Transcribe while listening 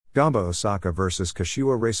Gamba Osaka vs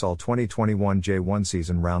Kashiwa Reysol 2021 J1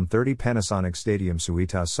 Season Round 30 Panasonic Stadium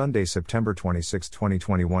Suita Sunday September 26,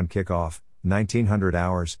 2021 Kickoff, 1900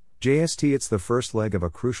 hours, JST. It's the first leg of a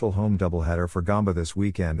crucial home doubleheader for Gamba this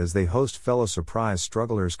weekend as they host fellow surprise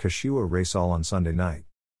strugglers Kashiwa Reysol on Sunday night.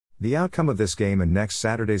 The outcome of this game and next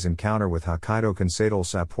Saturday's encounter with Hokkaido Consadole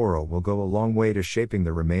Sapporo will go a long way to shaping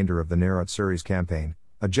the remainder of the Nerazzurri's campaign,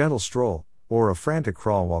 a gentle stroll, or a frantic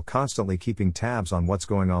crawl while constantly keeping tabs on what's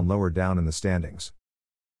going on lower down in the standings.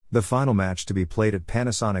 The final match to be played at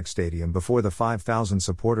Panasonic Stadium before the 5,000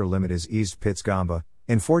 supporter limit is eased pits Gamba,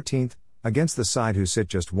 in 14th, against the side who sit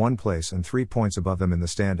just one place and 3 points above them in the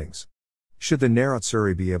standings. Should the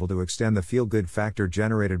Nerazzurri be able to extend the feel-good factor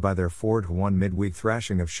generated by their 4-1 midweek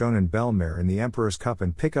thrashing of Shonan Bellmare in the Emperor's Cup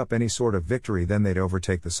and pick up any sort of victory, then they'd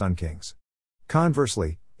overtake the Sun Kings.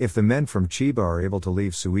 Conversely, if the men from Chiba are able to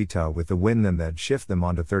leave Suita with the win, then that'd shift them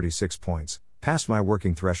onto 36 points, past my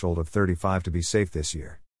working threshold of 35 to be safe this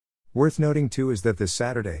year. Worth noting too is that this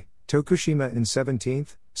Saturday, Tokushima in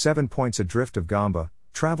 17th, 7 points adrift of Gamba,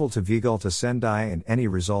 travel to Vigalta Sendai, and any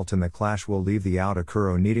result in the clash will leave the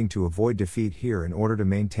Aotakuro needing to avoid defeat here in order to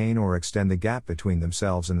maintain or extend the gap between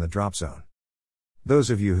themselves and the drop zone.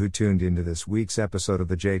 Those of you who tuned into this week's episode of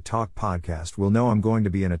the J Talk podcast will know I'm going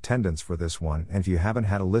to be in attendance for this one, and if you haven't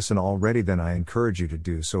had a listen already, then I encourage you to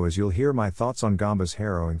do so, as you'll hear my thoughts on Gamba's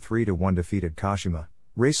harrowing 3-1 defeat at Kashima,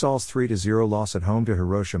 Reysol's 3-0 loss at home to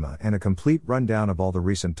Hiroshima, and a complete rundown of all the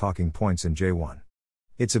recent talking points in J1.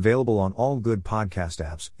 It's available on all good podcast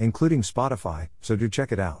apps, including Spotify, so do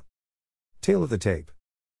check it out. Tale of the tape.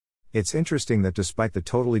 It's interesting that despite the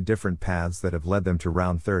totally different paths that have led them to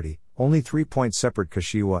round 30, only 3 points separate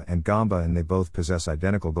Kashiwa and Gamba, and they both possess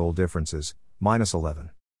identical goal differences,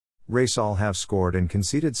 -11. Reysol have scored and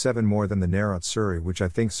conceded 7 more than the Nerazzurri, which I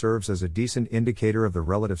think serves as a decent indicator of the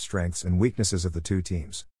relative strengths and weaknesses of the two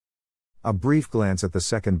teams. A brief glance at the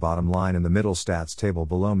second bottom line in the middle stats table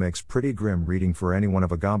below makes pretty grim reading for anyone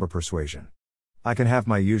of a Gamba persuasion. I can have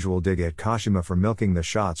my usual dig at Kashima for milking the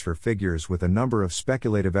shots for figures with a number of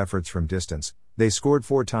speculative efforts from distance. They scored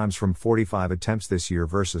 4 times from 45 attempts this year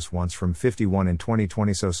versus once from 51 in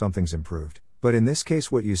 2020, so something's improved. But in this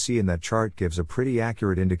case, what you see in that chart gives a pretty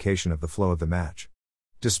accurate indication of the flow of the match.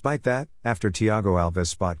 Despite that, after Thiago Alves'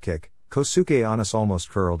 spot kick, Kosuke Anis almost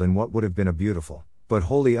curled in what would have been a beautiful, but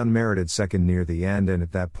wholly unmerited second near the end, and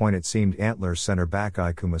at that point it seemed Antlers centre-back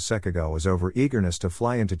Ikuma Sekagawa's over-eagerness to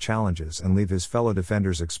fly into challenges and leave his fellow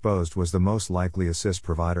defenders exposed was the most likely assist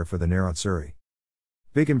provider for the Nerazzurri.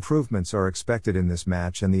 Big improvements are expected in this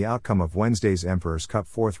match, and the outcome of Wednesday's Emperor's Cup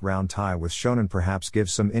 4th round tie with Shonan perhaps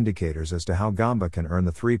gives some indicators as to how Gamba can earn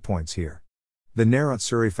the 3 points here. The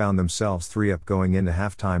Nerazzurri found themselves 3 up going into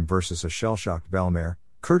halftime versus a shell-shocked Bellmare,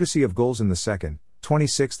 courtesy of goals in the second,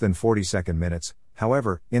 26th and 42nd minutes.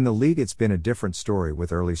 However, in the league it's been a different story,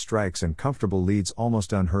 with early strikes and comfortable leads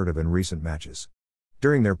almost unheard of in recent matches.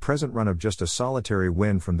 During their present run of just a solitary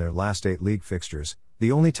win from their last 8 league fixtures,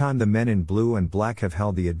 the only time the men in blue and black have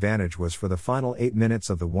held the advantage was for the final 8 minutes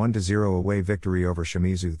of the 1-0 away victory over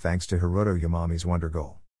Shimizu thanks to Hiroto Yamami's wonder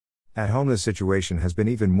goal. At home the situation has been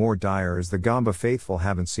even more dire, as the Gamba faithful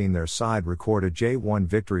haven't seen their side record a J1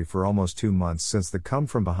 victory for almost 2 months since the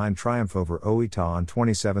come-from-behind triumph over Oita on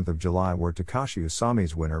 27th of July, where Takashi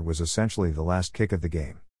Usami's winner was essentially the last kick of the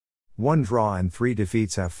game. 1 draw and 3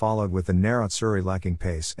 defeats have followed, with the Nerazzurri lacking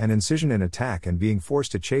pace and incision in attack and being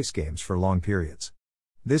forced to chase games for long periods.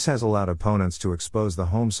 This has allowed opponents to expose the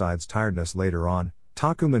home side's tiredness later on.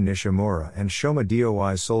 Takuma Nishimura and Shoma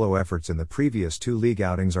Doi's solo efforts in the previous 2 league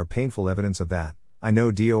outings are painful evidence of that. I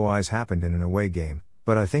know Doi's happened in an away game,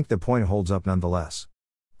 but I think the point holds up nonetheless.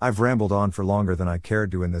 I've rambled on for longer than I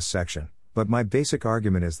cared to in this section, but my basic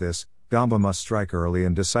argument is this: Gamba must strike early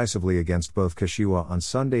and decisively against both Kashiwa on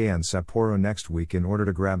Sunday and Sapporo next week in order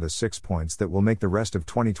to grab the 6 points that will make the rest of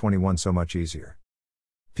 2021 so much easier.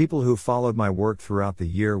 People who followed my work throughout the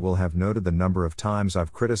year will have noted the number of times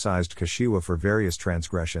I've criticized Kashiwa for various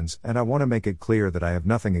transgressions, and I want to make it clear that I have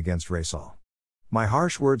nothing against Reysol. My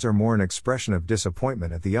harsh words are more an expression of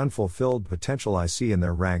disappointment at the unfulfilled potential I see in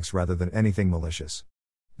their ranks rather than anything malicious.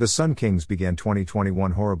 The Sun Kings began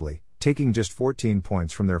 2021 horribly, taking just 14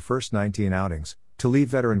 points from their first 19 outings, to leave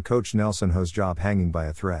veteran coach Nelson Ho's job hanging by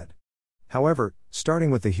a thread. However, starting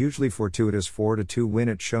with the hugely fortuitous 4-2 win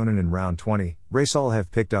at Shonan in round 20, Reysol have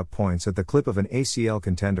picked up points at the clip of an ACL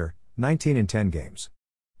contender, 19 in 10 games.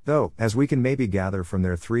 Though, as we can maybe gather from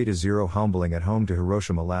their 3-0 humbling at home to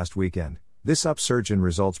Hiroshima last weekend, this upsurge in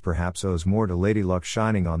results perhaps owes more to Lady Luck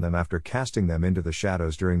shining on them after casting them into the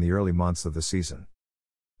shadows during the early months of the season.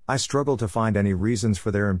 I struggle to find any reasons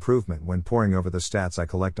for their improvement when poring over the stats I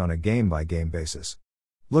collect on a game-by-game basis.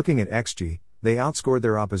 Looking at XG, they outscored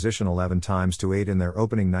their opposition 11 times to 8 in their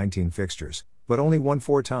opening 19 fixtures, but only won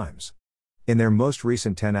 4 times. In their most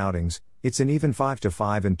recent 10 outings, it's an even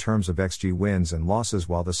 5-5 in terms of XG wins and losses,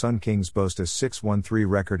 while the Sun Kings boast a 6-1-3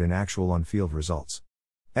 record in actual on-field results.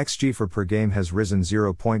 XG for per game has risen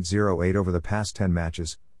 0.08 over the past 10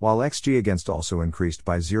 matches, while XG against also increased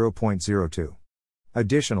by 0.02.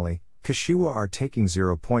 Additionally, Kashiwa are taking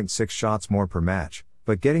 0.6 shots more per match,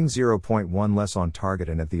 but getting 0.1 less on target,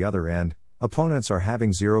 and at the other end, opponents are having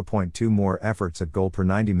 0.2 more efforts at goal per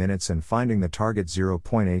 90 minutes and finding the target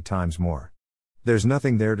 0.8 times more. There's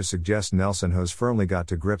nothing there to suggest Nelson has firmly got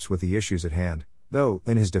to grips with the issues at hand, though,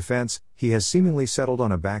 in his defense, he has seemingly settled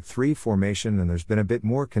on a back three formation and there's been a bit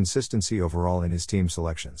more consistency overall in his team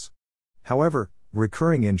selections. However,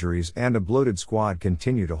 recurring injuries and a bloated squad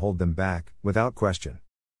continue to hold them back, without question.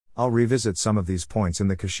 I'll revisit some of these points in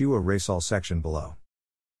the Kashiwa Reysol section below.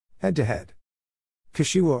 Head-to-head.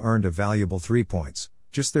 Kashiwa earned a valuable 3 points,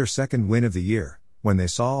 just their second win of the year, when they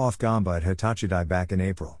saw off Gamba at Hitachidai back in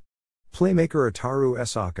April. Playmaker Ataru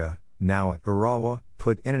Osaka, now at Urawa,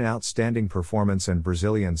 put in an outstanding performance, and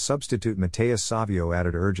Brazilian substitute Mateus Savio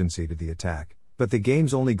added urgency to the attack, but the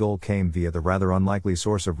game's only goal came via the rather unlikely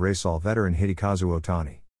source of Reysol veteran Hidekazu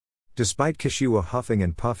Otani. Despite Kashiwa huffing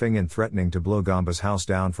and puffing and threatening to blow Gamba's house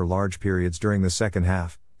down for large periods during the second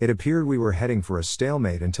half, it appeared we were heading for a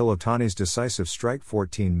stalemate until Otani's decisive strike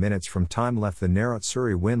 14 minutes from time left the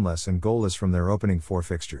Nerazzurri winless and goalless from their opening 4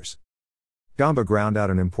 fixtures. Gamba ground out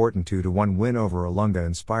an important 2-1 win over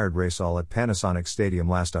Ilunga-inspired Reysol at Panasonic Stadium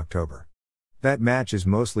last October. That match is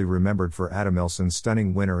mostly remembered for Adamilson's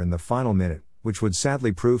stunning winner in the final minute, which would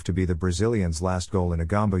sadly prove to be the Brazilian's last goal in a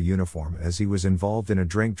Gamba uniform, as he was involved in a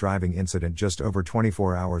drink-driving incident just over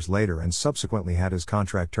 24 hours later and subsequently had his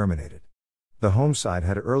contract terminated. The home side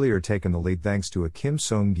had earlier taken the lead thanks to a Kim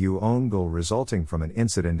Sung-gyu own goal resulting from an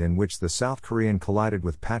incident in which the South Korean collided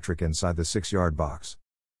with Patrick inside the 6-yard box.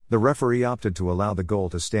 The referee opted to allow the goal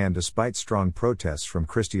to stand despite strong protests from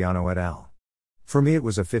Cristiano et al. For me, it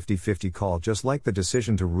was a 50-50 call, just like the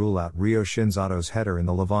decision to rule out Ryo Shinzato's header in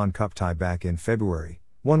the Levon Cup tie back in February.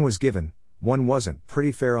 One was given, one wasn't.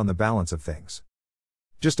 Pretty fair on the balance of things.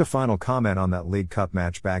 Just a final comment on that League Cup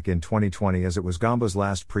match back in 2020, as it was Gamba's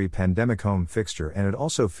last pre-pandemic home fixture, and it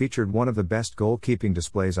also featured one of the best goalkeeping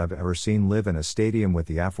displays I've ever seen live in a stadium, with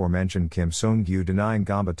the aforementioned Kim Sung-gyu denying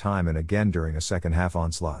Gamba time and again during a second-half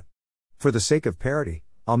onslaught. For the sake of parity,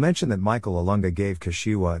 I'll mention that Michael Ilunga gave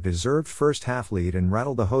Kashiwa a deserved first-half lead and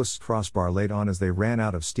rattled the hosts' crossbar late on as they ran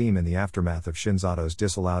out of steam in the aftermath of Shinzato's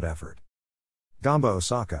disallowed effort. Gamba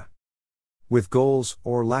Osaka. With goals,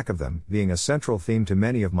 or lack of them, being a central theme to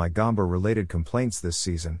many of my Gamba-related complaints this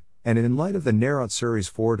season, and in light of the Nerazzurri's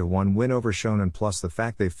 4-1 win over Shonan plus the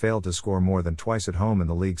fact they've failed to score more than twice at home in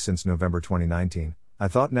the league since November 2019, I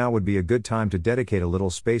thought now would be a good time to dedicate a little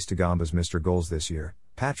space to Gamba's Mr. Goals this year,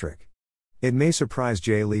 Patrick. It may surprise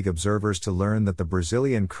J-League observers to learn that the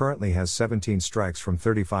Brazilian currently has 17 strikes from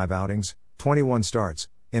 35 outings, 21 starts,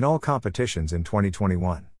 in all competitions in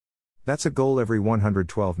 2021. That's a goal every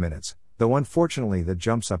 112 minutes. Though unfortunately that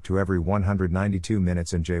jumps up to every 192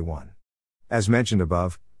 minutes in J1. As mentioned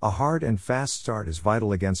above, a hard and fast start is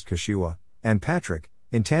vital against Kashiwa, and Patrick,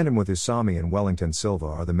 in tandem with Usami and Wellington Silva,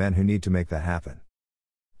 are the men who need to make that happen.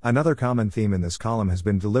 Another common theme in this column has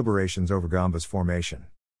been deliberations over Gamba's formation.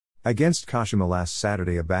 Against Kashiwa last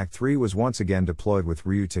Saturday, a back three was once again deployed, with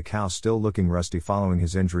Ryu Takao still looking rusty following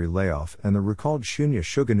his injury layoff and the recalled Shunya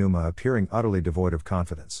Shuganuma appearing utterly devoid of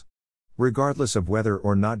confidence. Regardless of whether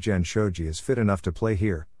or not Gen Shoji is fit enough to play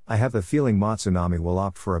here, I have the feeling Matsunami will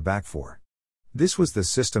opt for a back four. This was the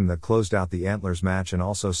system that closed out the Antlers match and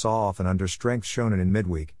also saw off an understrength Shonan in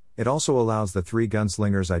midweek. It also allows the 3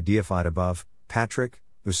 gunslingers I deified above, Patrick,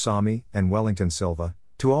 Usami, and Wellington Silva,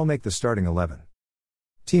 to all make the starting 11.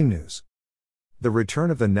 Team news. The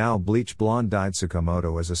return of the now bleach blonde-dyed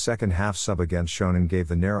Tsukamoto as a second-half sub against Shonan gave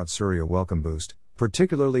the Nerazzurri a welcome boost,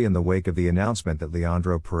 particularly in the wake of the announcement that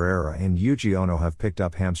Leandro Pereira and Yuji Ono have picked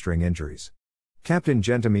up hamstring injuries. Captain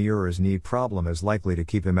Genta Miura's knee problem is likely to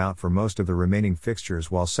keep him out for most of the remaining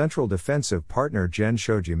fixtures, while central defensive partner Gen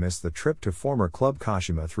Shoji missed the trip to former club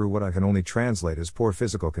Kashima through what I can only translate as poor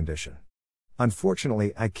physical condition.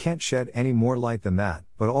 Unfortunately, I can't shed any more light than that,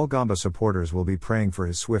 but all Gamba supporters will be praying for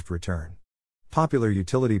his swift return. Popular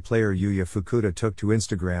utility player Yuya Fukuda took to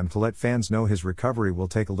Instagram to let fans know his recovery will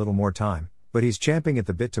take a little more time, but he's champing at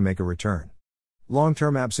the bit to make a return.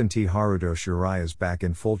 Long-term absentee Haruto Shirai is back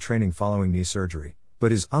in full training following knee surgery,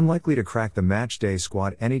 but is unlikely to crack the matchday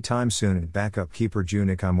squad anytime soon, and backup keeper Jun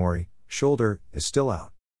Ikamori, shoulder, is still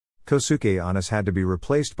out. Kosuke Anas had to be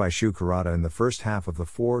replaced by Shu Kurata in the first half of the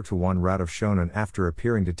 4-1 rout of Shonan after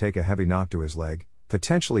appearing to take a heavy knock to his leg,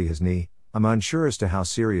 potentially his knee. I'm unsure as to how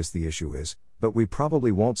serious the issue is, but we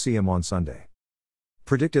probably won't see him on Sunday.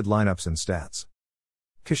 Predicted lineups and stats.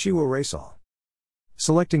 Kashiwa Reysol.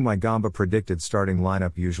 Selecting my Gamba predicted starting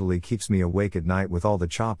lineup usually keeps me awake at night with all the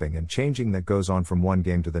chopping and changing that goes on from one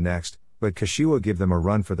game to the next, but Kashiwa give them a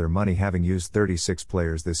run for their money, having used 36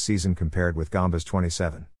 players this season compared with Gamba's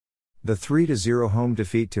 27. The 3-0 home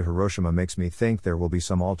defeat to Hiroshima makes me think there will be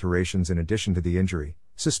some alterations in addition to the injury,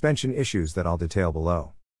 suspension issues that I'll detail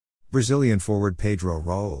below. Brazilian forward Pedro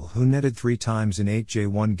Raul, who netted 3 times in 8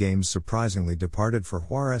 J1 games, surprisingly departed for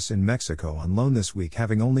Juarez in Mexico on loan this week,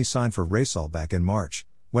 having only signed for Reysol back in March.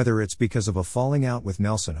 Whether it's because of a falling out with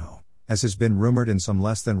Nelson Ho, as has been rumored in some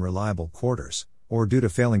less than reliable quarters, or due to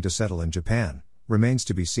failing to settle in Japan, remains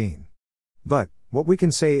to be seen. But, what we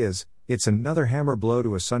can say is, it's another hammer blow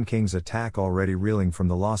to a Sun Kings attack already reeling from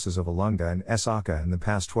the losses of Ilunga and Osaka in the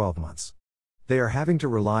past 12 months. They are having to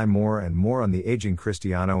rely more and more on the aging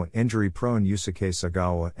Cristiano and injury-prone Yusuke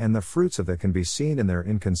Sagawa, and the fruits of that can be seen in their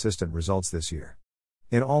inconsistent results this year.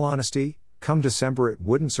 In all honesty, come December it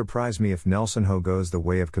wouldn't surprise me if Nelson Ho goes the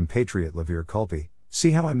way of compatriot Lavir Culpe.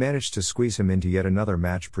 See how I managed to squeeze him into yet another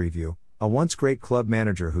match preview, a once great club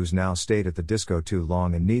manager who's now stayed at the disco too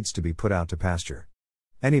long and needs to be put out to pasture.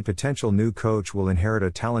 Any potential new coach will inherit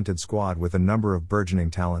a talented squad with a number of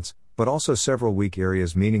burgeoning talents, but also several weak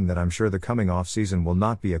areas, meaning that I'm sure the coming off-season will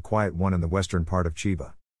not be a quiet one in the western part of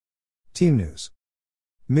Chiba. Team news.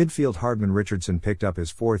 Midfield Hardman Richardson picked up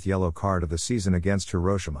his 4th yellow card of the season against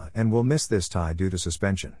Hiroshima and will miss this tie due to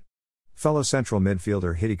suspension. Fellow central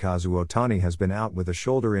midfielder Hidekazu Otani has been out with a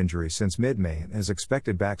shoulder injury since mid-May and is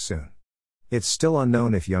expected back soon. It's still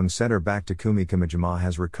unknown if young center-back Takumi Kamijima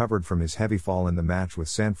has recovered from his heavy fall in the match with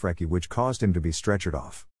Sanfrecce, which caused him to be stretchered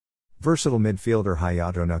off. Versatile midfielder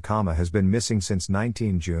Hayato Nakama has been missing since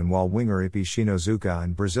 19 June, while winger Ippy Shinozuka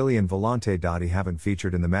and Brazilian Volante Dottie haven't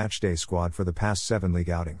featured in the matchday squad for the past 7 league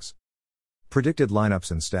outings. Predicted lineups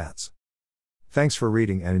and stats. Thanks for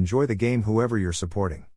reading and enjoy the game, whoever you're supporting.